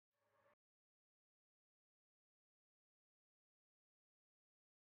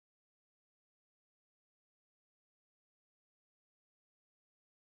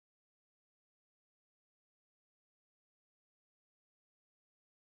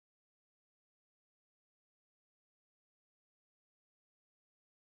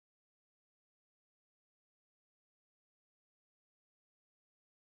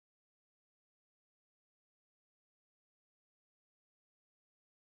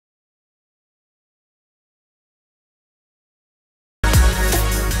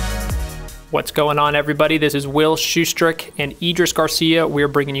What's going on, everybody? This is Will Schusterick and Idris Garcia. We're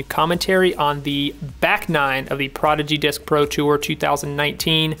bringing you commentary on the back nine of the Prodigy Disc Pro Tour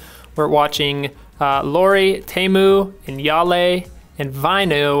 2019. We're watching Lauri, Teemu, and Jalle and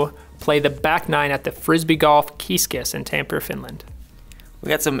Väinö play the back nine at the frisbeegolfkeskus in Tampere, Finland. We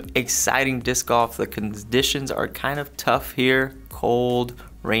got some exciting disc golf. The conditions are kind of tough here, cold,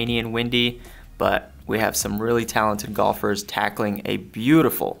 rainy, and windy, but we have some really talented golfers tackling a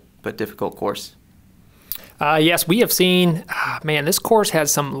beautiful but difficult course. Yes, we have seen, man, this course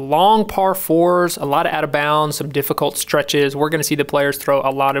has some long par fours, a lot of out of bounds, some difficult stretches. We're going to see the players throw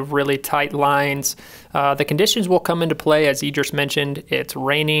a lot of really tight lines. The conditions will come into play, as Idris mentioned. It's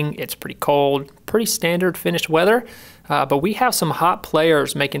raining, it's pretty cold, pretty standard finished weather. But we have some hot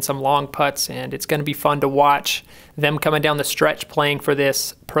players making some long putts, and it's going to be fun to watch them coming down the stretch playing for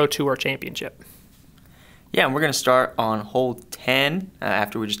this Pro Tour Championship. Yeah, and we're going to start on hole 10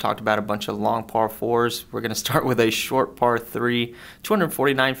 after we just talked about a bunch of long par fours. We're going to start with a short par 3,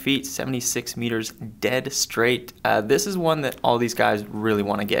 249 feet, 76 meters, dead straight. This is one that all these guys really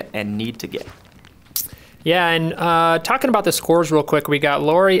want to get and need to get. Yeah, and talking about the scores real quick, we got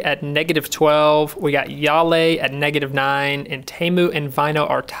Lauri at -12, we got Jalle at -9, and Teemu and Väinö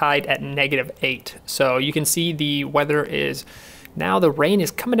are tied at -8. So you can see the weather is... Now the rain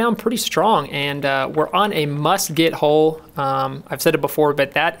is coming down pretty strong, and we're on a must-get hole. I've said it before,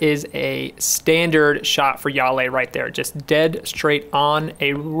 but that is a standard shot for Jalle right there. Just dead straight on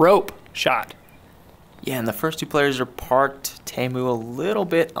a rope shot. Yeah, and the first two players are parked. Teemu a little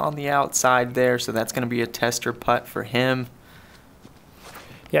bit on the outside there, so that's going to be a tester putt for him.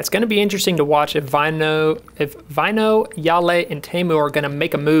 Yeah, it's going to be interesting to watch if Väinö, Jalle, and Teemu are going to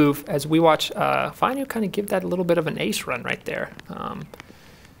make a move as we watch Väinö kind of give that a little bit of an ace run right there.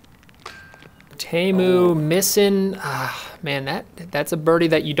 Teemu missing, man, that's a birdie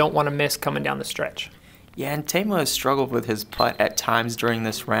that you don't want to miss coming down the stretch. Yeah, and Teemu has struggled with his putt at times during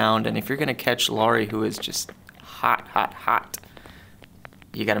this round, and if you're going to catch Lauri, who is just hot,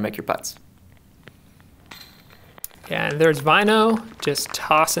 you got to make your putts. Yeah, and there's Väinö just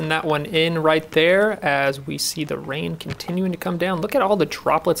tossing that one in right there as we see the rain continuing to come down. Look at all the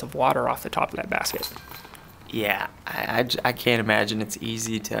droplets of water off the top of that basket. Yeah, I can't imagine it's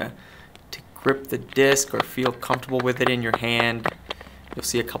easy to grip the disc or feel comfortable with it in your hand. You'll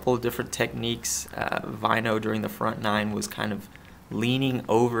see a couple of different techniques. Väinö during the front nine was kind of leaning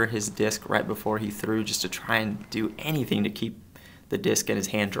over his disc right before he threw just to try and do anything to keep the disc in his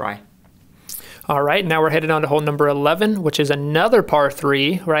hand dry. All right, now we're headed on to hole number 11, which is another par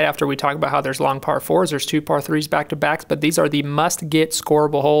 3. Right after we talk about how there's long par 4s, there's 2 par 3s back-to-backs, but these are the must-get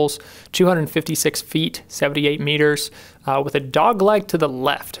scoreable holes, 256 feet, 78 meters, with a dog leg to the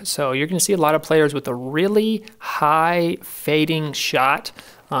left. So you're going to see a lot of players with a really high fading shot.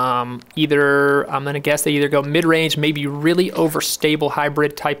 Either, I'm going to guess they either go mid-range, maybe really overstable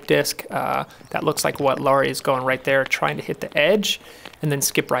hybrid type disc. That looks like what Lauri is going right there, trying to hit the edge and then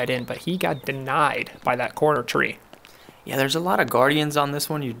skip right in, but he got denied by that corner tree. Yeah, there's a lot of guardians on this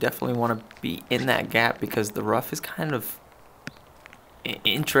one. You definitely want to be in that gap because the rough is kind of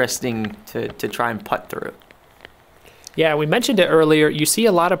interesting to try and putt through. Yeah, we mentioned it earlier. You see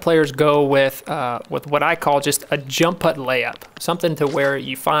a lot of players go with what I call just a jump putt layup, something to where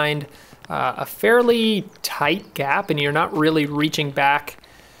you find a fairly tight gap and you're not really reaching back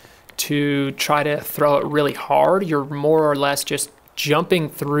to try to throw it really hard. You're more or less just jumping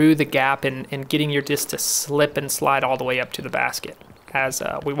through the gap and getting your disc to slip and slide all the way up to the basket. As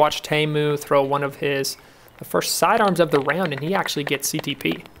we watched Teemu throw one of the first sidearms of the round, and he actually gets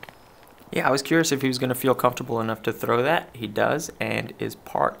CTP. Yeah, I was curious if he was going to feel comfortable enough to throw that. He does, and is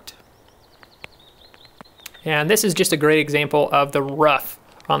parked. And this is just a great example of the rough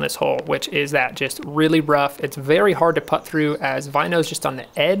on this hole, which is that just really rough. It's very hard to putt through as Väinö's just on the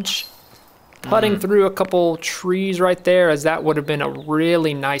edge, putting through a couple trees right there, as that would have been a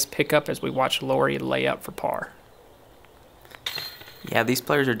really nice pickup as we watch Lauri lay up for par. Yeah, these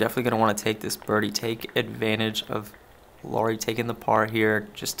players are definitely going to want to take this birdie, take advantage of Lauri taking the par here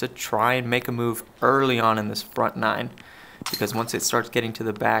just to try and make a move early on in this front nine, because once it starts getting to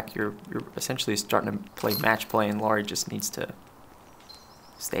the back, you're essentially starting to play match play, and Lauri just needs to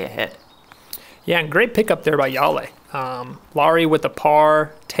stay ahead. Yeah, and great pickup there by Jalle. Lauri with the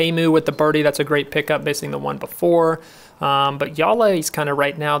par, Teemu with the birdie. That's a great pickup, missing the one before. But Jalle is kind of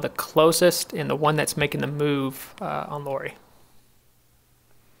right now the closest and the one that's making the move on Lauri.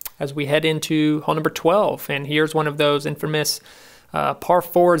 As we head into hole number 12, and here's one of those infamous par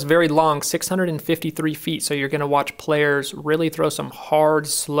 4s, very long, 653 feet. So you're going to watch players really throw some hard,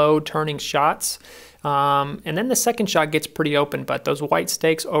 slow turning shots. And then the second shot gets pretty open, but those white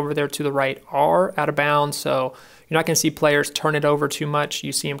stakes over there to the right are out of bounds, so you're not going to see players turn it over too much.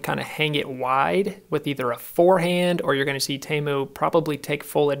 You see him kind of hang it wide with either a forehand, or you're going to see Teemu probably take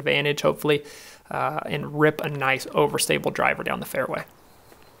full advantage, hopefully, and rip a nice overstable driver down the fairway.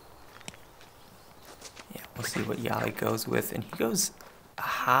 Yeah, we'll see what Jalle goes with. And he goes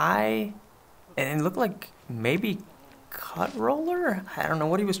high, and it looked like maybe cut roller. I don't know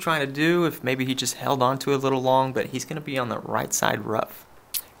what he was trying to do, if maybe he just held on to it a little long, but he's going to be on the right side rough.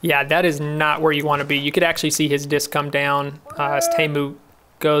 Yeah, that is not where you want to be. You could actually see his disc come down as Teemu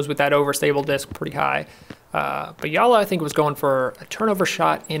goes with that overstable disc pretty high. But Jalle, I think, was going for a turnover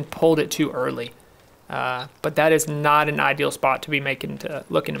shot and pulled it too early. But that is not an ideal spot to be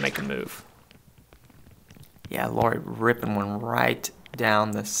looking to make a move. Yeah, Lauri ripping one right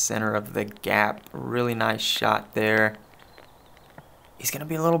down the center of the gap. Really nice shot there. He's going to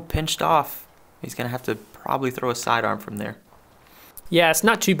be a little pinched off. He's going to have to probably throw a sidearm from there. Yeah, it's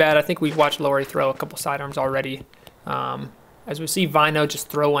not too bad. I think we've watched Lauri throw a couple sidearms already. As we see Väinö just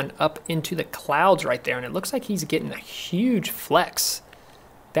throw one up into the clouds right there, and it looks like he's getting a huge flex.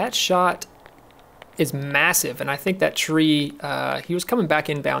 That shot is massive, and I think that tree, he was coming back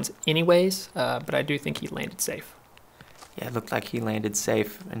inbounds anyways, but I do think he landed safe. Yeah, it looked like he landed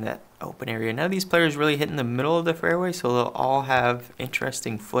safe in that open area. None of these players really hit in the middle of the fairway, so they'll all have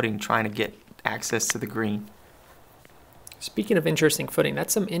interesting footing trying to get access to the green. Speaking of interesting footing,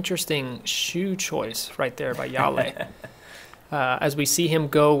 that's some interesting shoe choice right there by Jalle. As we see him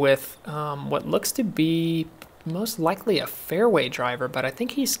go with what looks to be most likely a fairway driver, but I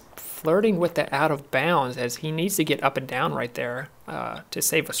think he's flirting with the out of bounds, as he needs to get up and down right there to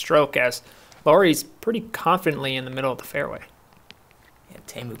save a stroke, as Lauri's pretty confidently in the middle of the fairway. Yeah,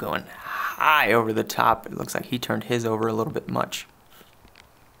 Teemu going high over the top. It looks like he turned his over a little bit much.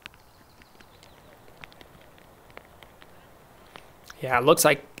 Yeah, it looks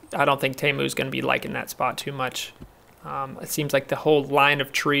like I don't think Teemu's going to be liking that spot too much. It seems like the whole line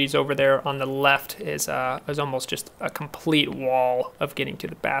of trees over there on the left is almost just a complete wall of getting to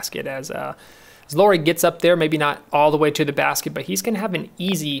the basket. As Lauri gets up there, maybe not all the way to the basket, but he's going to have an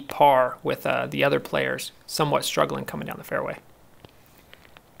easy par with the other players somewhat struggling coming down the fairway.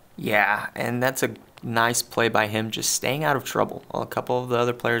 Yeah, and that's a nice play by him, just staying out of trouble. Well, a couple of the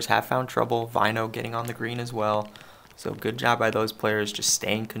other players have found trouble. Väinö getting on the green as well. So good job by those players just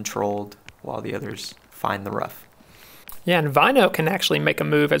staying controlled while the others find the rough. Yeah, and Väinö can actually make a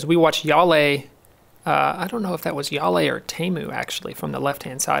move. As we watch Jalle, I don't know if that was Jalle or Teemu actually from the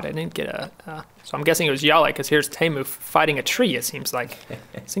left-hand side. I didn't get so I'm guessing it was Jalle, because here's Teemu fighting a tree, it seems like.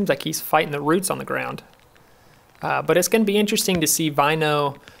 It seems like he's fighting the roots on the ground. But it's going to be interesting to see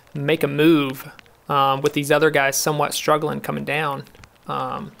Väinö make a move with these other guys somewhat struggling coming down.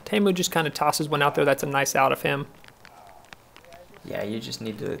 Teemu just kind of tosses one out there. That's a nice out of him. Yeah, you just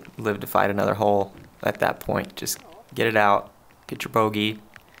need to live to fight another hole at that point. Just get it out, get your bogey,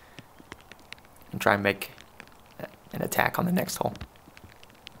 and try and make an attack on the next hole.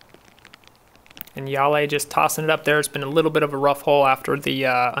 And Jalle just tossing it up there. It's been a little bit of a rough hole after the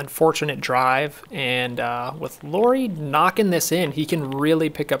unfortunate drive. And with Lauri knocking this in, he can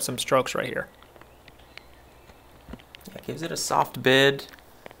really pick up some strokes right here. Yeah, gives it a soft bid.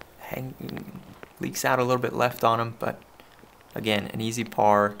 Leaks out a little bit left on him, but again, an easy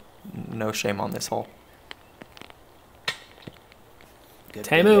par. No shame on this hole. Good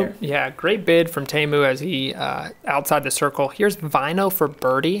Teemu, yeah, great bid from Teemu as he outside the circle. Here's Väinö for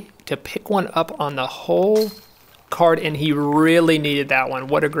birdie to pick one up on the whole card, and he really needed that one.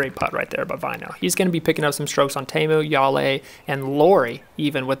 What a great putt right there by Väinö. He's going to be picking up some strokes on Teemu, Jalle, and Lauri,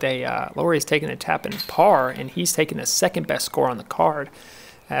 even with Lauri's taking a tap in par, and he's taking the second best score on the card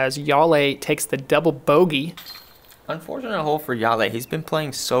as Jalle takes the double bogey. Unfortunate hole for Jalle. He's been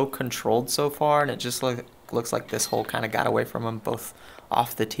playing so controlled so far, and it just looks like this hole kind of got away from him, both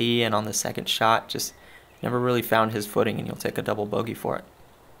off the tee and on the second shot. Just never really found his footing, and he'll take a double bogey for it.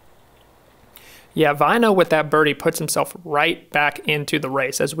 Yeah, Väinö with that birdie puts himself right back into the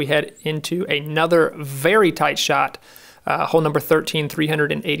race as we head into another very tight shot. Hole number 13,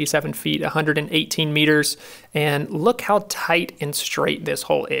 387 feet, 118 meters. And look how tight and straight this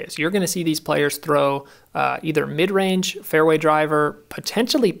hole is. You're going to see these players throw either mid-range, fairway driver,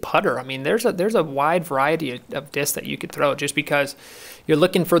 potentially putter. I mean, there's a wide variety of discs that you could throw just because you're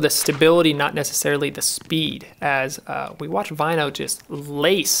looking for the stability, not necessarily the speed. As we watch Väinö just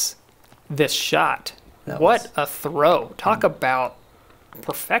lace this shot. What a throw. Talk about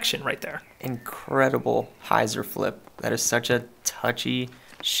perfection right there. Incredible hyzer flip. That is such a touchy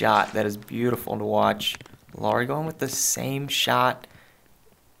shot. That is beautiful to watch. Lauri going with the same shot.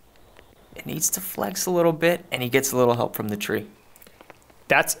 It needs to flex a little bit, and he gets a little help from the tree.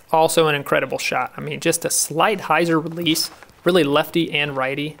 That's also an incredible shot. I mean, just a slight hyzer release, really lefty and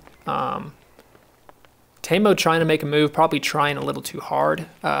righty. Teemu trying to make a move, probably trying a little too hard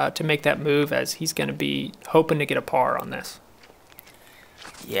to make that move, as he's going to be hoping to get a par on this.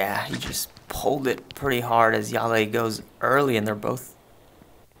 Yeah, he just pulled it pretty hard as Jalle goes early, and they're both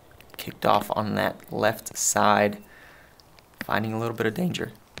kicked off on that left side, finding a little bit of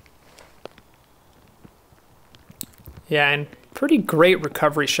danger. Yeah, and pretty great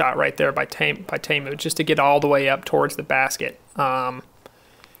recovery shot right there by Teemu, just to get all the way up towards the basket.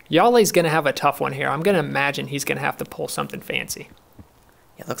 Jalle's going to have a tough one here. I'm going to imagine he's going to have to pull something fancy.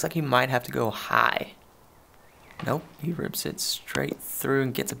 It looks like he might have to go high. Nope, he rips it straight through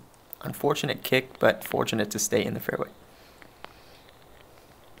and gets an unfortunate kick, but fortunate to stay in the fairway.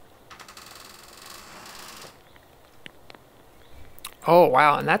 Oh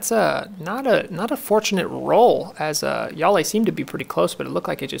wow, and that's not a fortunate roll, as Jalle seemed to be pretty close, but it looked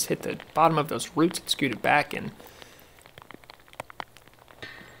like it just hit the bottom of those roots and scooted back. And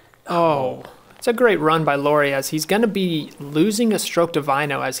oh, it's a great run by Lauri, as he's going to be losing a stroke to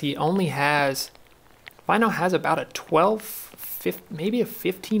Väinö, as he only has Väinö has about a 12, maybe a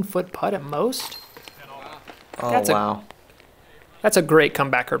 15-foot putt at most. Oh wow. That's a great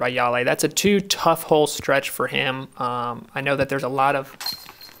comebacker by Jalle. That's a 2 tough hole stretch for him. I know that there's a lot of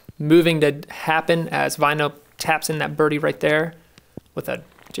moving to happen as Väinö taps in that birdie right there with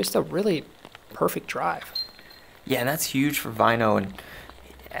just a really perfect drive. Yeah, and that's huge for Väinö. And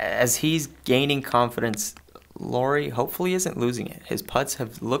as he's gaining confidence, Lauri hopefully isn't losing it. His putts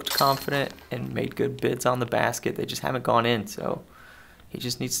have looked confident and made good bids on the basket. They just haven't gone in, so he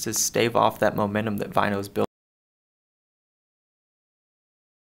just needs to stave off that momentum that Väinö's built.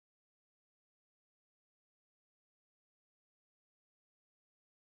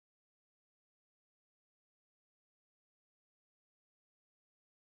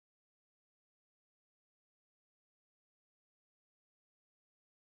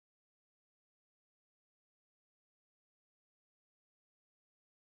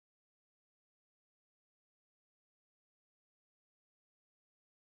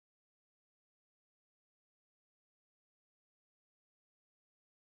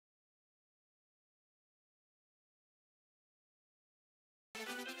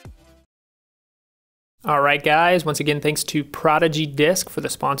 All right, guys. Once again, thanks to Prodigy Disc for the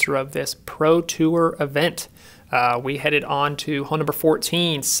sponsor of this Pro Tour event. We headed on to hole number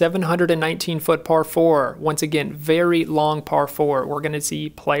 14, 719-foot par 4. Once again, very long par 4. We're going to see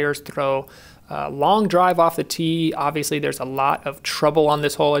players throw a long drive off the tee. Obviously, there's a lot of trouble on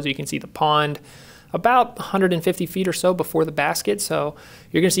this hole. As you can see, the pond about 150 feet or so before the basket. So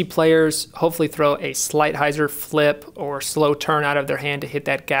you're going to see players hopefully throw a slight hyzer flip or slow turn out of their hand to hit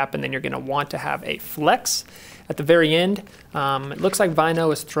that gap, and then you're going to want to have a flex at the very end. It looks like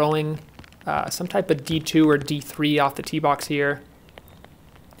Väinö is throwing some type of D2 or D3 off the tee box here.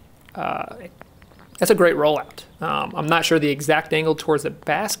 That's a great rollout. I'm not sure the exact angle towards the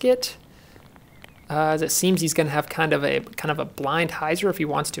basket, as it seems he's going to have kind of a blind hyzer if he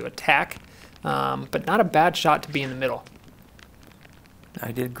wants to attack. But not a bad shot to be in the middle.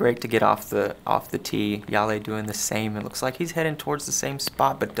 I did great to get off the tee. Jalle doing the same. It looks like he's heading towards the same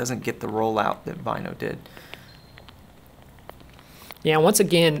spot, but doesn't get the rollout that Väinö did. Yeah, once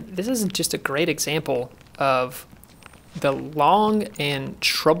again, this is just a great example of the long and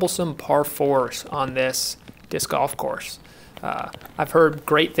troublesome par 4s on this disc golf course. I've heard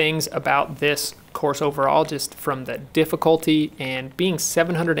great things about this course overall, just from the difficulty and being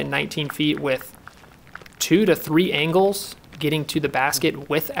 719 feet with 2 to 3 angles getting to the basket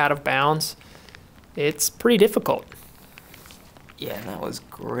with out of bounds. It's pretty difficult. Yeah, and that was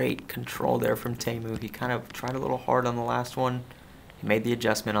great control there from Teemu. He kind of tried a little hard on the last one. He made the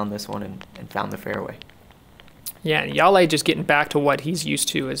adjustment on this one and found the fairway. Yeah, and Jalle just getting back to what he's used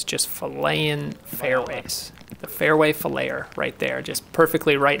to is just filleting fairways. The fairway filleter right there, just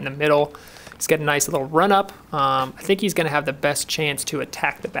perfectly right in the middle. He's got a nice little run up. I think he's going to have the best chance to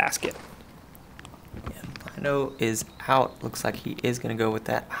attack the basket. Yeah, Väinö is out. Looks like he is going to go with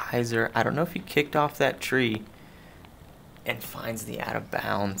that hyzer. I don't know if he kicked off that tree and finds the out of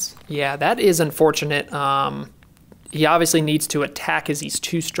bounds. Yeah, that is unfortunate. He obviously needs to attack as he's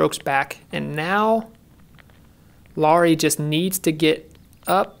 2 strokes back. And now Lauri just needs to get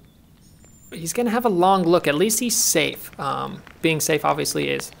up. He's going to have a long look. At least he's safe. Being safe obviously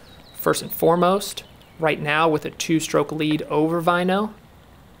is first and foremost. Right now with a 2-stroke lead over Väinö.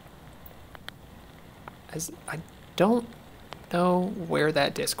 As I don't know where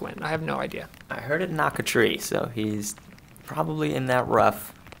that disc went. I have no idea. I heard it knock a tree, so he's probably in that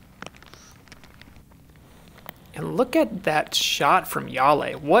rough. And look at that shot from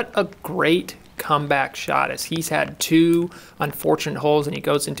Jalle. What a great comeback shot, as he's had 2 unfortunate holes and he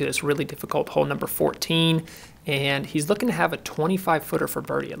goes into this really difficult hole number 14, and he's looking to have a 25-footer for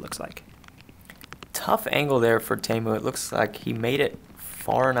birdie, it looks like. Tough angle there for Teemu. It looks like he made it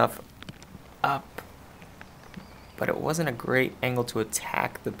far enough up, but it wasn't a great angle to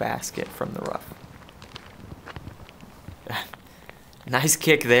attack the basket from the rough. Nice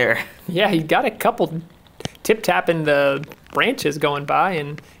kick there. Yeah, he got a couple tip-tapping the branches going by,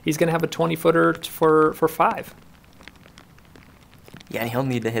 and he's going to have a 20-footer for 5. Yeah, and he'll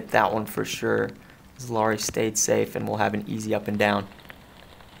need to hit that one for sure, as Lauri stayed safe and will have an easy up and down.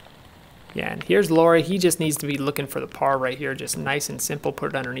 Yeah, and here's Lauri. He just needs to be looking for the par right here, just nice and simple,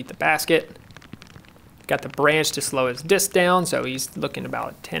 put it underneath the basket. Got the branch to slow his disc down, so he's looking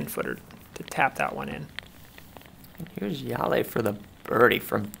about a 10-footer to tap that one in. And here's Jalle for the birdie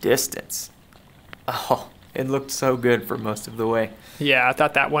from distance. Oh, it looked so good for most of the way. Yeah, I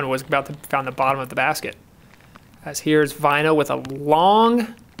thought that one was about to found the bottom of the basket. As here's Väinö with a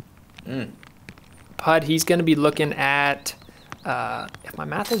long putt. He's going to be looking at, if my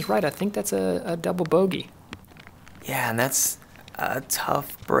math is right, I think that's a double bogey. Yeah, and that's a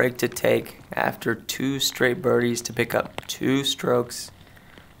tough break to take after 2 straight birdies to pick up 2 strokes.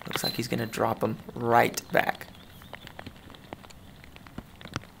 Looks like he's going to drop them right back.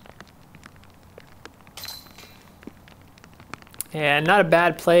 And not a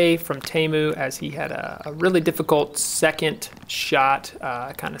bad play from Teemu, as he had a really difficult second shot,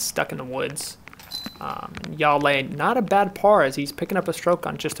 kind of stuck in the woods. Jalle, not a bad par, as he's picking up a stroke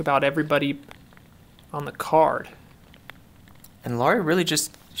on just about everybody on the card. And Lauri really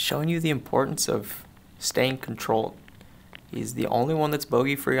just showing you the importance of staying controlled. He's the only one that's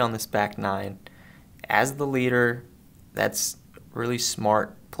bogey-free on this back 9. As the leader, that's really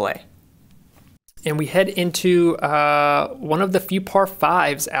smart play. And we head into one of the few par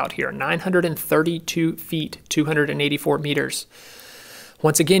 5s out here, 932 feet, 284 meters.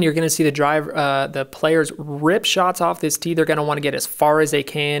 Once again, you're going to see the players rip shots off this tee. They're going to want to get as far as they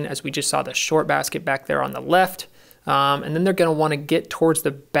can, as we just saw the short basket back there on the left. And then they're going to want to get towards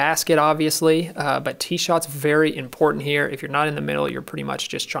the basket, obviously. But tee shot's very important here. If you're not in the middle, you're pretty much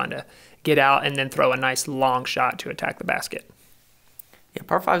just trying to get out and then throw a nice long shot to attack the basket. Yeah,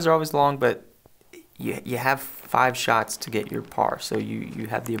 par 5s are always long, but you have 5 shots to get your par, so you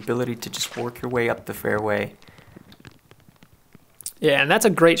have the ability to just work your way up the fairway. Yeah, and that's a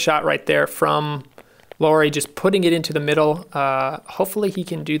great shot right there from Lauri, just putting it into the middle. Hopefully he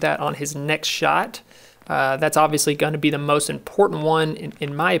can do that on his next shot. That's obviously going to be the most important one.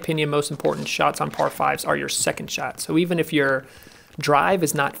 In my opinion, most important shots on par 5s are your second shot. So even if your drive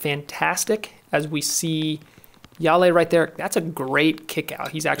is not fantastic, as we see Jalle right there, that's a great kick out.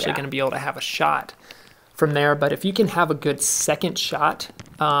 He's actually going to be able to have a shot from there. But if you can have a good second shot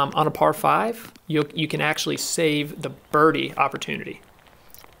on a par 5, you can actually save the birdie opportunity.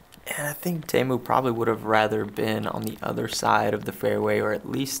 And I think Teemu probably would have rather been on the other side of the fairway, or at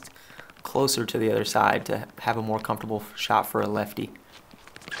least closer to the other side, to have a more comfortable shot for a lefty.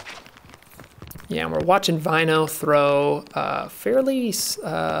 Yeah, and we're watching Väinö throw fairly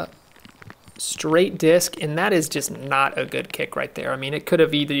straight disc, and that is just not a good kick right there. I mean, it could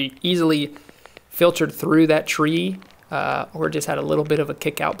have either easily filtered through that tree or just had a little bit of a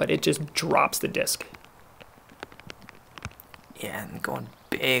kick out, but it just drops the disc. Yeah, and going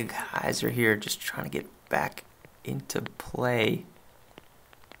big hyzer here, just trying to get back into play.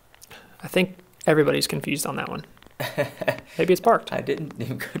 I think everybody's confused on that one. Maybe it's parked.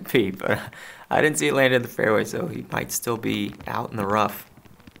 It could be, but I didn't see it land in the fairway, so he might still be out in the rough.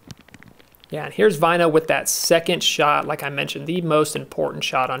 Yeah, and here's Väinö with that second shot, like I mentioned, the most important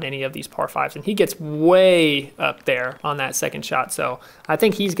shot on any of these par 5s. And he gets way up there on that second shot, so I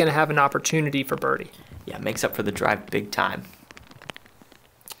think he's going to have an opportunity for birdie. Yeah, makes up for the drive big time.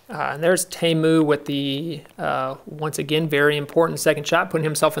 And there's Teemu with the, once again, very important second shot, putting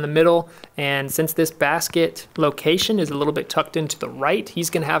himself in the middle. And since this basket location is a little bit tucked into the right, he's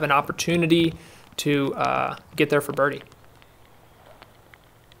going to have an opportunity to get there for birdie.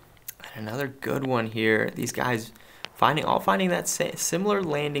 Another good one here. These guys finding that similar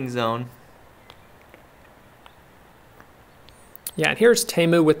landing zone. Yeah, and here's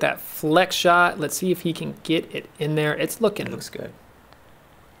Teemu with that flex shot. Let's see if he can get it in there. It looks good.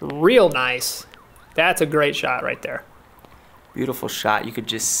 Real nice. That's a great shot right there. Beautiful shot. You could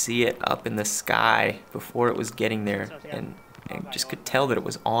just see it up in the sky before it was getting there, and just could tell that it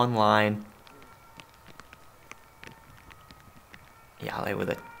was on line. Jalle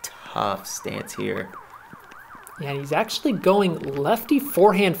with a tough stance here. Yeah, and he's actually going lefty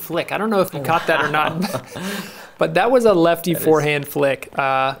forehand flick. I don't know if you caught that or not. But that was a lefty forehand flick.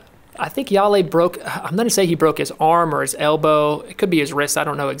 I think Jalle broke, I'm going to say he broke his arm or his elbow. It could be his wrist. I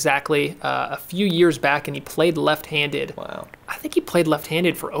don't know exactly. A few years back, and he played left-handed. Wow. I think he played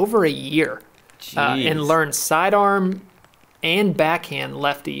left-handed for over a year and learned sidearm and backhand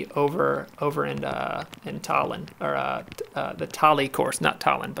lefty over in Tallinn, or the Tali course. Not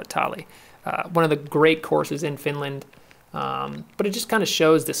Tallinn, but Tali. One of the great courses in Finland. But it just kind of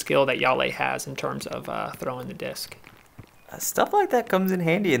shows the skill that Jalle has in terms of throwing the disc. Stuff like that comes in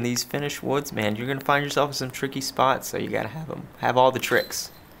handy in these Finnish woods, man. You're going to find yourself in some tricky spots, so you got to have all the tricks.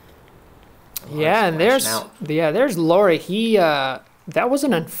 Yeah, and there's Lauri. He that was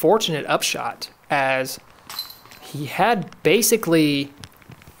an unfortunate upshot, as he had basically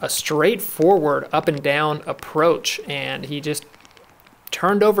a straightforward up and down approach, and he just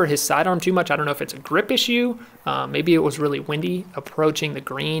turned over his sidearm too much. I don't know if it's a grip issue. Maybe it was really windy approaching the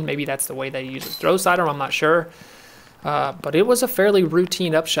green. Maybe that's the way that he usually throws sidearm. I'm not sure. But it was a fairly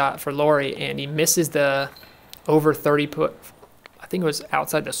routine upshot for Lauri, and he misses the over 30 put. I think it was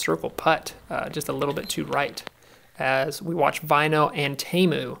outside the circle putt, just a little bit too right. As we watch Väinö and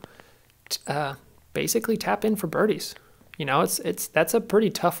Teemu basically tap in for birdies. You know, that's a pretty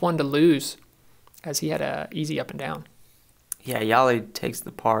tough one to lose, as he had a easy up and down. Yeah, Jalle takes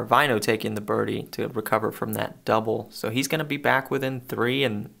the par. Väinö taking the birdie to recover from that double. So he's going to be back within 3,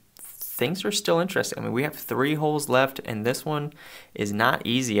 and things are still interesting. I mean, we have 3 holes left, and this one is not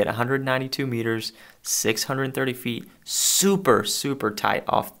easy at 192 meters, 630 feet, super, super tight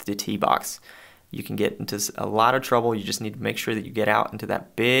off the tee box. You can get into a lot of trouble. You just need to make sure that you get out into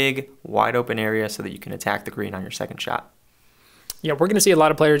that big, wide open area so that you can attack the green on your second shot. Yeah, we're going to see a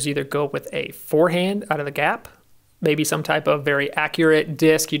lot of players either go with a forehand out of the gap, maybe some type of very accurate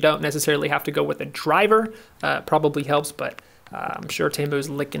disc. You don't necessarily have to go with a driver. Probably helps, but I'm sure Teemu's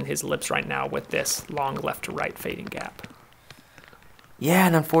licking his lips right now with this long left to right fading gap. Yeah,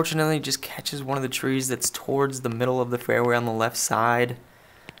 and unfortunately just catches one of the trees that's towards the middle of the fairway on the left side.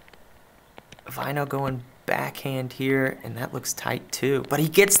 Väinö going backhand here, and that looks tight too. But he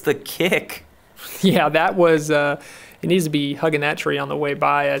gets the kick. Yeah, that was, he needs to be hugging that tree on the way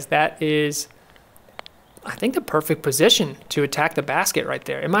by, as that is, I think, the perfect position to attack the basket right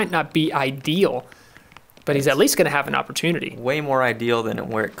there. It might not be ideal, but he's at least going to have an opportunity. Way more ideal than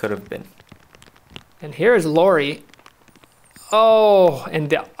where it could have been. And here's Lauri. Oh, and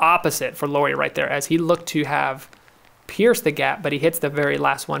the opposite for Lauri right there, as he looked to have pierced the gap, but he hits the very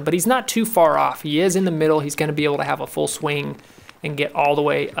last one. But he's not too far off. He is in the middle. He's going to be able to have a full swing and get all the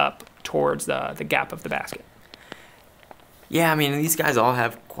way up towards the gap of the basket. Yeah, I mean, these guys all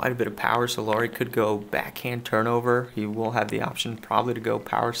have quite a bit of power, so Lauri could go backhand turnover. He will have the option probably to go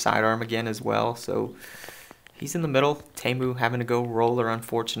power sidearm again as well. So he's in the middle. Teemu having to go roller,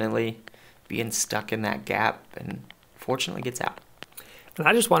 unfortunately, being stuck in that gap, and fortunately gets out. And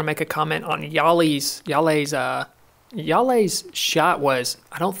I just want to make a comment on Jalle's shot was,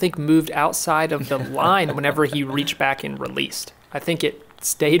 I don't think, moved outside of the line whenever he reached back and released. I think it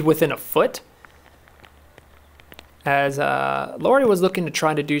stayed within a foot. As Lauri was looking to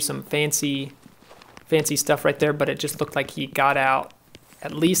try to do some fancy stuff right there, but it just looked like he got out.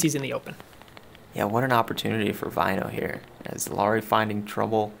 At least he's in the open. Yeah, what an opportunity for Väinö here, as Lauri finding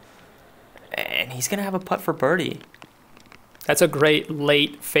trouble, and he's going to have a putt for birdie. That's a great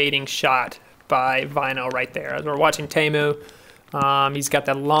late fading shot by Väinö right there. As we're watching Teemu, he's got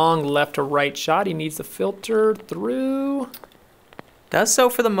that long left to right shot. He needs to filter through. Does so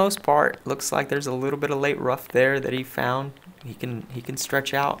for the most part. Looks like there's a little bit of late rough there that he found. He can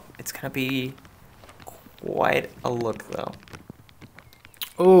stretch out. It's gonna be quite a look though.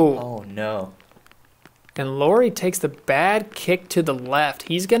 Ooh. Oh no. And Lauri takes the bad kick to the left.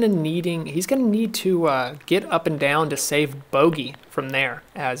 He's gonna need to get up and down to save bogey from there.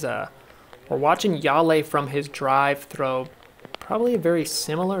 As we're watching Jalle from his drive throw, probably a very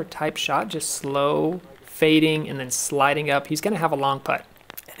similar type shot, just slow, fading, and then sliding up. He's going to have a long putt.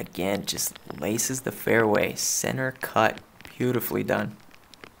 And again, just laces the fairway. Center cut. Beautifully done.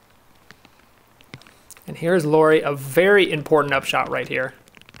 And here's Lauri, a very important upshot right here.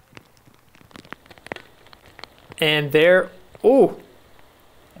 And there, ooh.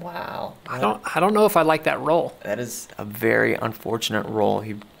 Wow. I don't know if I like that roll. That is a very unfortunate roll.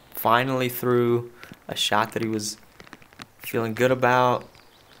 He finally threw a shot that he was feeling good about,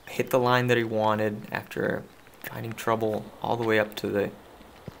 hit the line that he wanted after finding trouble all the way up to the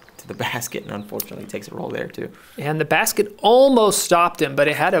basket, and unfortunately takes a roll there too. And the basket almost stopped him, but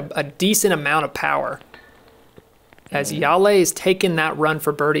it had a decent amount of power. As Jalle is taking that run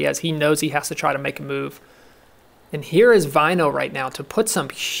for birdie, as he knows he has to try to make a move. And here is Väinö right now to put some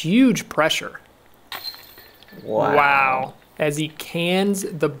huge pressure. Wow. As he cans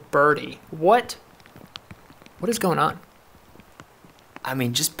the birdie. What is going on? I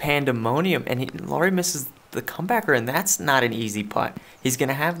mean, just pandemonium. And Lauri misses the comebacker, and that's not an easy putt. He's going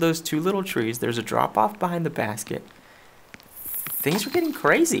to have those two little trees. There's a drop-off behind the basket. Things are getting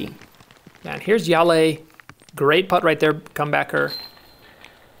crazy. Yeah, and here's Jalle. Great putt right there, comebacker.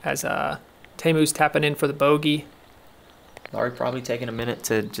 As Teemu's tapping in for the bogey. Lauri probably taking a minute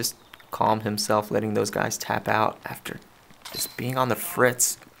to just calm himself, letting those guys tap out after just being on the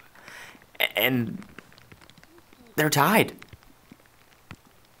fritz. And they're tied.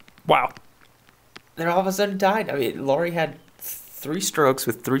 Wow. They're all of a sudden tied. I mean, Lauri had 3 strokes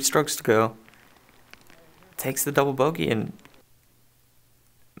with 3 strokes to go. Takes the double bogey and,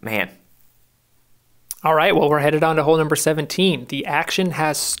 man. All right, well, we're headed on to hole number 17. The action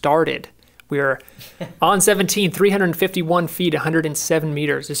has started. We are on 17, 351 feet, 107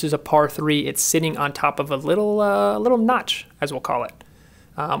 meters. This is a par 3. It's sitting on top of a little notch, as we'll call it.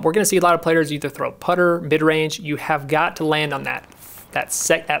 We're going to see a lot of players either throw putter, mid-range. You have got to land on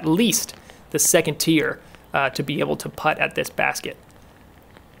at least the second tier to be able to putt at this basket.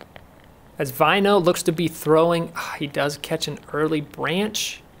 As Väinö looks to be throwing, he does catch an early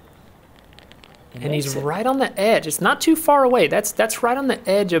branch. And he's right on the edge. It's not too far away. That's right on the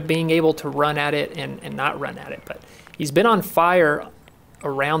edge of being able to run at it and not run at it. But he's been on fire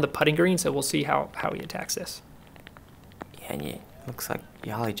around the putting green, so we'll see how he attacks this. Yeah, and it looks like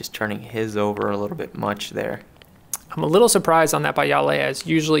Jalle just turning his over a little bit much there. I'm a little surprised on that by Jalle, as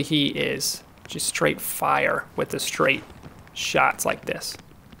usually he is just straight fire with the straight shots like this.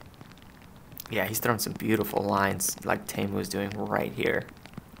 Yeah, he's throwing some beautiful lines like Teemu was doing right here.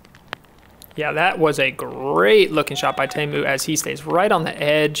 Yeah, that was a great looking shot by Teemu as he stays right on the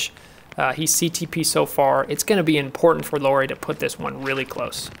edge. He's CTP so far. It's going to be important for Lauri to put this one really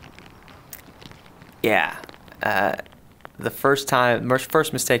close. Yeah. The first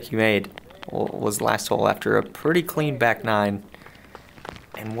mistake he made was last hole after a pretty clean back 9.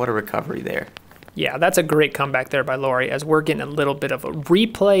 And what a recovery there. Yeah, that's a great comeback there by Lauri, as we're getting a little bit of a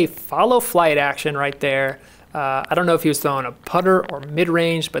replay follow flight action right there. I don't know if he was throwing a putter or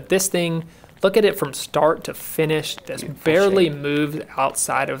mid-range, but this thing, look at it from start to finish. Just barely moved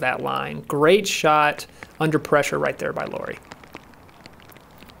outside of that line. Great shot under pressure right there by Lauri.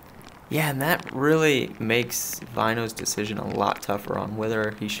 Yeah, and that really makes Väinö's decision a lot tougher on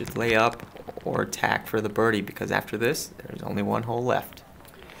whether he should lay up or attack for the birdie, because after this, there's only one hole left.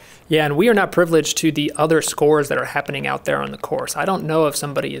 Yeah, and we are not privileged to the other scores that are happening out there on the course. I don't know if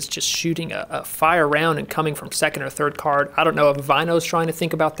somebody is just shooting a fire round and coming from second or third card. I don't know if Väinö's trying to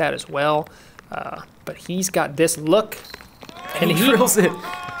think about that as well. But he's got this look. And he drills it.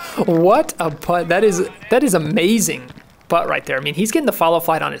 What a putt. That is amazing putt right there. I mean, he's getting the follow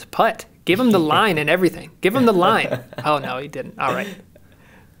flight on his putt. Give him the line and everything. Give him the line. Oh, no, he didn't. All right.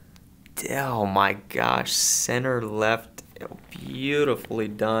 Oh, my gosh. Center left. Beautifully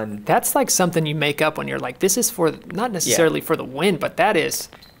done. That's like something you make up when you're like, this is for not necessarily for the win, but that is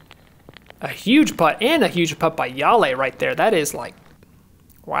a huge putt, and a huge putt by Jalle right there. That is like,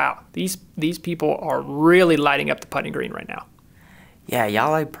 wow. These people are really lighting up the putting green right now. Yeah,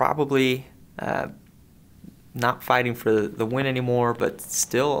 Jalle probably not fighting for the win anymore, but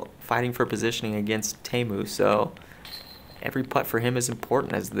still fighting for positioning against Teemu. So every putt for him is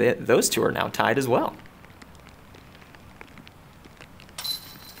important, as those two are now tied as well.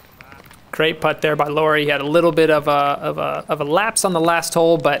 Great putt there by Lauri. He had a little bit of a lapse on the last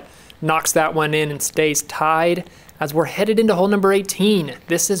hole, but knocks that one in and stays tied as we're headed into hole number 18.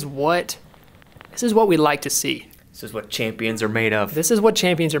 This is what we like to see. This is what champions are made of. This is what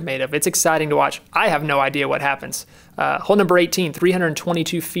champions are made of. It's exciting to watch. I have no idea what happens. Hole number 18,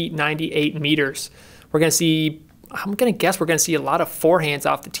 322 feet, 98 meters. We're going to see, I'm going to guess we're going to see a lot of forehands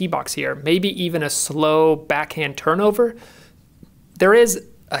off the tee box here. Maybe even a slow backhand turnover. There is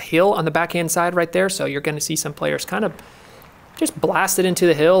a hill on the backhand side right there, so you're going to see some players kind of just blast it into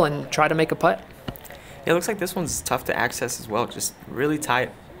the hill and try to make a putt. Yeah, it looks like this one's tough to access as well, just really tight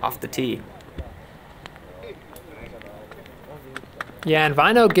off the tee. Yeah, and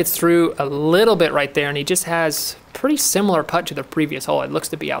Väinö gets through a little bit right there, and he just has pretty similar putt to the previous hole. It looks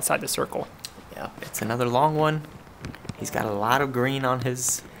to be outside the circle. Yeah, it's another long one. He's got a lot of green on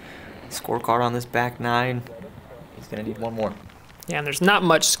his scorecard on this back 9. He's going to need one more. Yeah, and there's not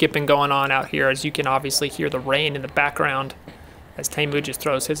much skipping going on out here, as you can obviously hear the rain in the background as Teemu just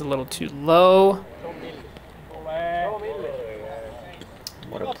throws his a little too low.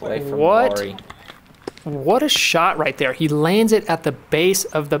 What a play from Lauri. What a shot right there. He lands it at the base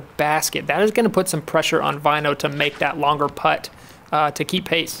of the basket. That is going to put some pressure on Väinö to make that longer putt to keep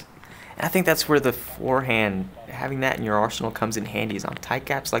pace. I think that's where the forehand, having that in your arsenal comes in handy, is on tight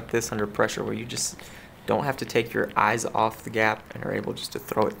gaps like this under pressure where you just don't have to take your eyes off the gap and are able just to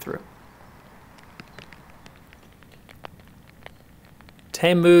throw it through.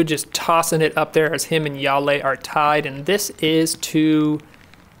 Teemu just tossing it up there as him and Jalle are tied, and this is to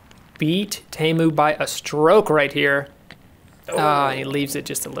beat Teemu by a stroke right here. And he leaves it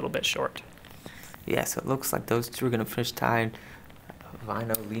just a little bit short. Yeah, so it looks like those two are going to finish tied.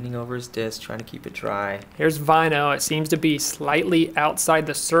 Väinö leaning over his disc, trying to keep it dry. Here's Väinö. It seems to be slightly outside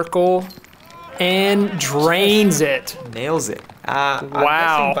the circle and drains it. Nails it. Wow. I'm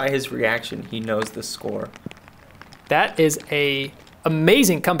guessing by his reaction, he knows the score. That is a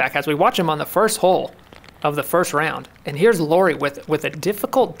amazing comeback as we watch him on the first hole of the first round. And here's Lauri with a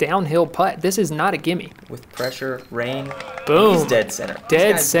difficult downhill putt. This is not a gimme. With pressure, rain, boom. He's dead center.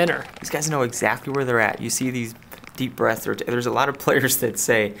 Dead center. These guys know exactly where they're at. You see these deep breaths. There's a lot of players that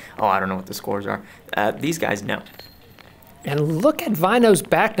say, oh, I don't know what the scores are. These guys know. And look at Väinö's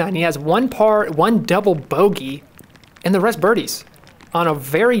back nine. He has one par, one double bogey, and the rest birdies on a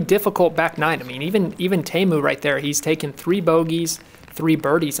very difficult back nine. I mean, even Teemu right there, he's taken 3 bogeys, 3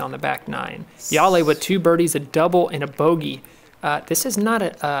 birdies on the back nine. Jalle with 2 birdies, a double, and a bogey. This is not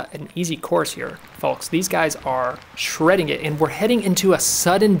an easy course here, folks. These guys are shredding it, and we're heading into a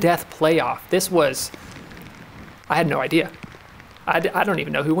sudden death playoff. This was, I had no idea. I don't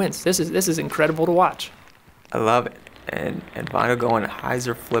even know who wins. This is incredible to watch. I love it. And Väinö going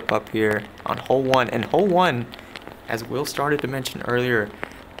hyzer flip up here on hole 1. And hole 1, as Will started to mention earlier,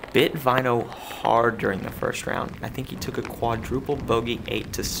 bit Väinö hard during the first round. I think he took a quadruple bogey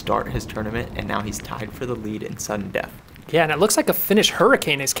 8 to start his tournament, and now he's tied for the lead in sudden death. Yeah, and it looks like a Finnish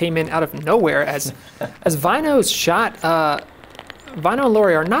hurricane has came in out of nowhere as Väinö's shot. Väinö and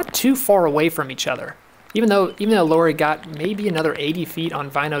Lauri are not too far away from each other. Even though Lauri got maybe another 80 feet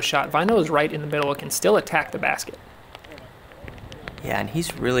on Väinö's shot, Väinö is right in the middle and can still attack the basket. Yeah, and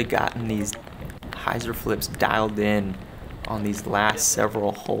he's really gotten these hyzer flips dialed in on these last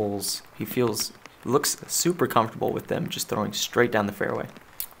several holes. He looks super comfortable with them, just throwing straight down the fairway.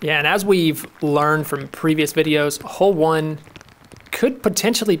 Yeah, and as we've learned from previous videos, hole 1 could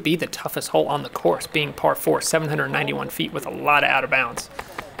potentially be the toughest hole on the course, being par 4, 791 feet with a lot of out of bounds.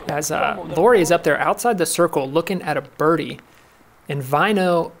 As Lauri is up there outside the circle looking at a birdie, and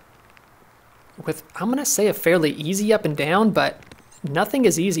Väinö with, I'm going to say, a fairly easy up and down, but nothing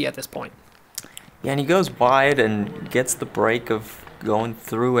is easy at this point. Yeah, and he goes wide and gets the break of going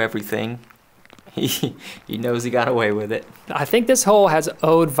through everything. He knows he got away with it. I think this hole has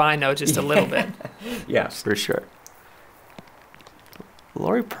owed Väinö just a little bit. Yeah, for sure.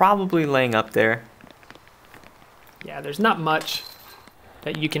 Lauri probably laying up there. Yeah, there's not much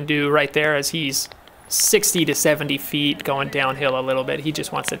that you can do right there as he's 60 to 70 feet going downhill a little bit. He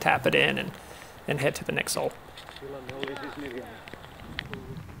just wants to tap it in and head to the next hole.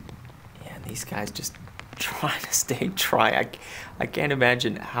 Yeah, and these guys just trying to stay dry. I can't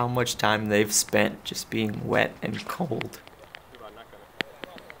imagine how much time they've spent just being wet and cold.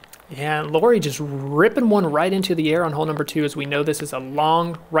 Yeah, Lauri just ripping one right into the air on hole number 2, as we know this is a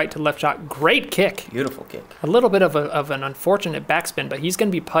long right to left shot. Great kick. Beautiful kick. A little bit of an unfortunate backspin, but he's going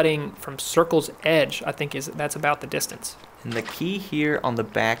to be putting from circle's edge. I think that's about the distance. And the key here on the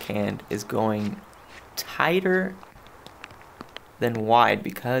backhand is going tighter than wide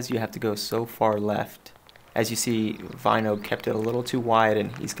because you have to go so far left. As you see, Väinö kept it a little too wide,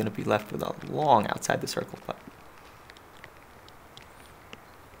 and he's going to be left with a long outside the circle putt.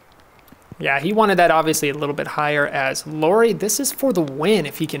 Yeah, he wanted that obviously a little bit higher, as Lauri, this is for the win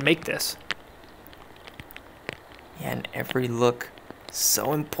if he can make this. Yeah, and every look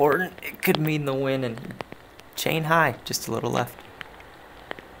so important. It could mean the win, and chain high, just a little left.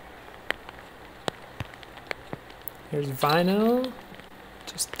 Here's Väinö,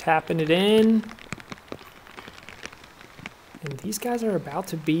 just tapping it in. And these guys are about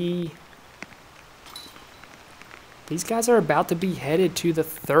to be headed to the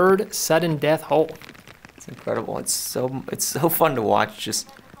 3rd sudden death hole. It's incredible. It's so fun to watch, just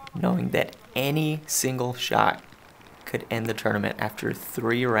knowing that any single shot could end the tournament after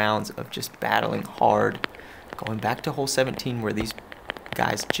 3 rounds of just battling hard. Going back to hole 17 where these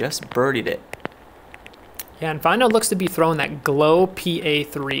guys just birdied it. Yeah, and Väinö looks to be throwing that glow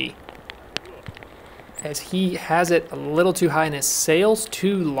PA3, as he has it a little too high and his sail's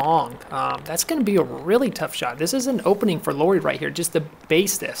too long. That's going to be a really tough shot. This is an opening for Lauri right here, just to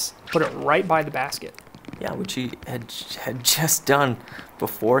base this, put it right by the basket. Yeah, which he had just done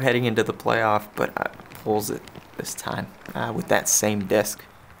before heading into the playoff, but pulls it this time with that same disc.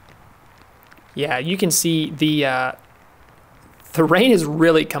 Yeah, you can see the The rain is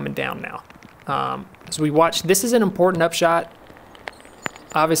really coming down now. As we watch, this is an important upshot.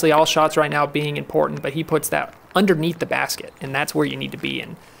 Obviously, all shots right now being important, but he puts that underneath the basket, and that's where you need to be.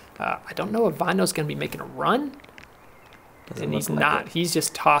 And I don't know if Väinö's going to be making a run. And he's not. He's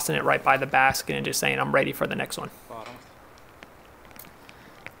just tossing it right by the basket and just saying, I'm ready for the next one.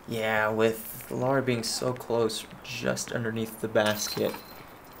 Yeah, with Lauri being so close, just underneath the basket,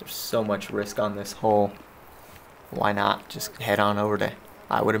 there's so much risk on this hole. Why not just head on over to,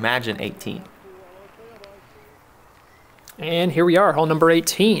 I would imagine, 18. And here we are, hole number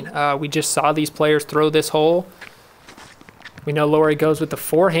 18. We just saw these players throw this hole. We know Lauri goes with the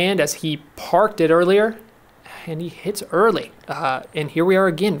forehand as he parked it earlier. And he hits early. And here we are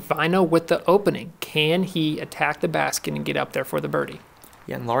again, Väinö with the opening. Can he attack the basket and get up there for the birdie?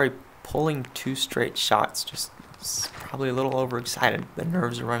 Yeah, and Lauri pulling 2 straight shots, just probably a little overexcited. The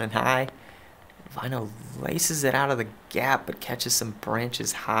nerves are running high. Väinö laces it out of the gap, but catches some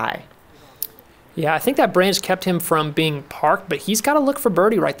branches high. Yeah, I think that branch kept him from being parked, but he's got to look for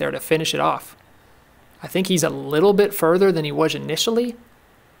birdie right there to finish it off. I think he's a little bit further than he was initially.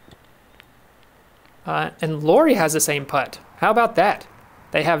 And Lauri has the same putt. How about that?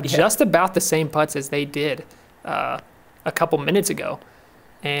 They have just about the same putts as they did a couple minutes ago.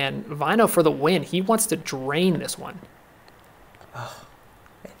 And Väinö for the win. He wants to drain this one. Oh,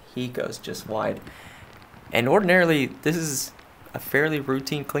 and he goes just wide. And ordinarily, this is a fairly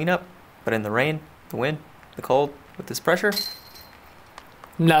routine cleanup. But in the rain, the wind, the cold, with this pressure,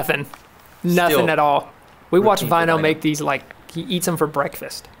 nothing. Nothing at all. We watch Väinö Väinö make these like he eats them for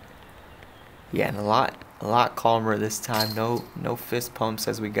breakfast. Yeah, and a lot calmer this time. No fist pumps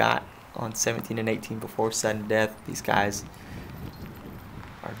as we got on 17 and 18 before sudden death. These guys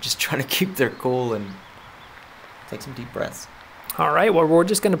are just trying to keep their cool and take some deep breaths. All right, well, we're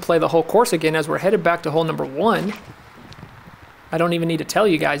just going to play the whole course again as we're headed back to hole number 1. I don't even need to tell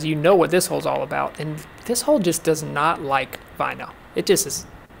you guys, you know what this hole's all about. And this hole just does not like Väinö. It just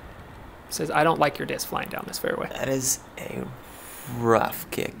says, I don't like your disc flying down this fairway. That is a rough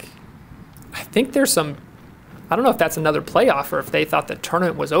kick. I think there's some, I don't know if that's another playoff or if they thought the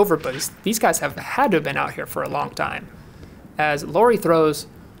tournament was over, but these guys have had to have been out here for a long time. As Lauri throws,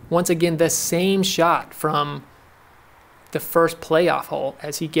 once again, the same shot from the first playoff hole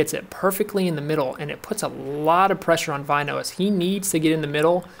as he gets it perfectly in the middle, and it puts a lot of pressure on Väinö as he needs to get in the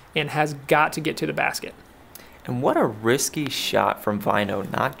middle and has got to get to the basket. And what a risky shot from Väinö,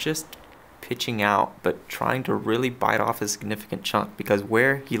 not just pitching out, but trying to really bite off a significant chunk, because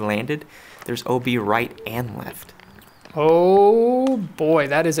where he landed, there's OB right and left. Oh boy,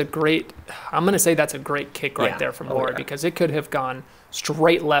 that is a great, I'm going to say that's a great kick right there from Lauri, because it could have gone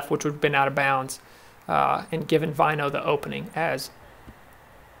straight left, which would have been out of bounds, and given Väinö the opening, as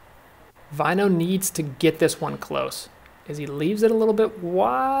Väinö needs to get this one close as he leaves it a little bit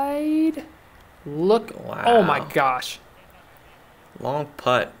wide. Look, wow. Oh my gosh. Long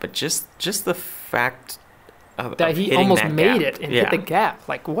putt, but just the fact that he almost made it and hit the gap.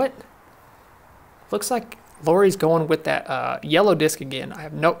 Like what? Looks like Lauri's going with that yellow disc again. I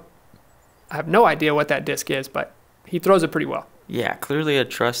have no idea what that disc is, but he throws it pretty well. Yeah, clearly a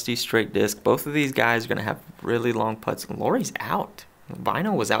trusty straight disc. Both of these guys are going to have really long putts, and Lauri's out.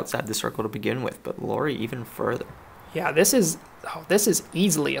 Väinö was outside the circle to begin with, but Lauri even further. Yeah, this is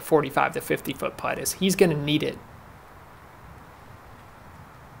easily a 45 to 50 foot putt. As he's going to need it.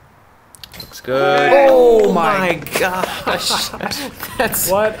 Looks good. Oh my gosh. That's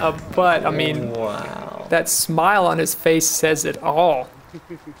what a putt. I mean, wow. That smile on his face says it all.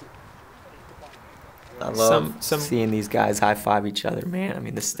 I love seeing these guys high-five each other, man. I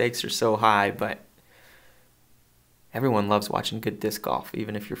mean, the stakes are so high, but everyone loves watching good disc golf,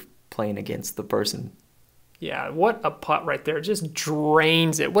 even if you're playing against the person. Yeah, what a putt right there. Just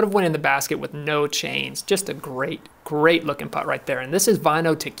drains it. Would have went in the basket with no chains. Just a great, great looking putt right there. And this is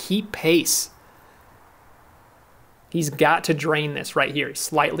Väinö to keep pace. He's got to drain this right here. He's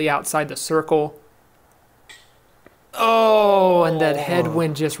slightly outside the circle. Oh, and that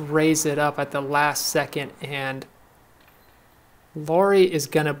headwind just raised it up at the last second. And Lauri is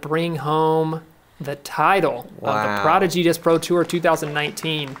going to bring home the title of the Prodigy Disc Pro Tour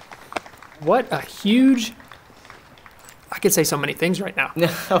 2019. What a huge... I could say so many things right now.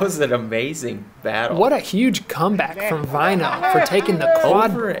 That was an amazing battle. What a huge comeback from Väinö for taking the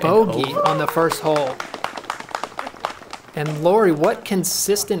quad bogey on the first hole. And Lauri, what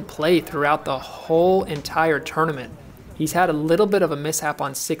consistent play throughout the whole entire tournament. He's had a little bit of a mishap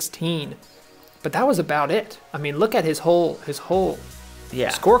on 16, but that was about it. I mean, look at his whole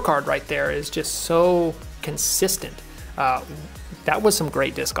scorecard right there is just so consistent. That was some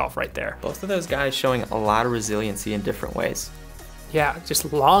great disc golf right there. Both of those guys showing a lot of resiliency in different ways. Yeah,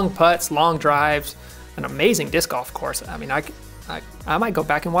 just long putts, long drives, an amazing disc golf course. I mean, I might go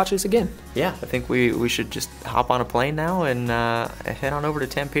back and watch this again. Yeah, I think we should just hop on a plane now and head on over to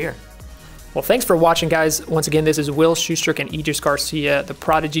Tampere. Well, thanks for watching, guys. Once again, this is Will Schusterick and Idris Garcia, the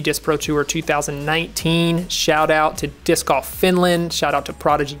Prodigy Disc Pro Tour 2019. Shout out to Disc Golf Finland. Shout out to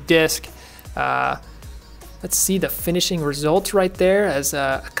Prodigy Disc. Let's see the finishing results right there as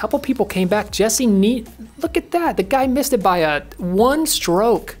a couple people came back. Jesse Neat, look at that. The guy missed it by one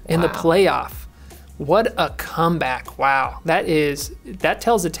stroke in the playoff. What a comeback. Wow. That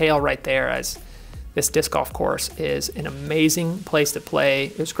tells the tale right there, as this disc golf course is an amazing place to play.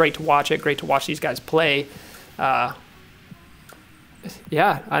 It was great to watch it, great to watch these guys play. Yeah,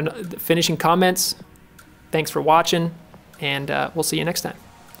 finishing comments. Thanks for watching, and we'll see you next time.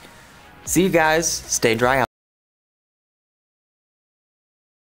 See you guys. Stay dry out.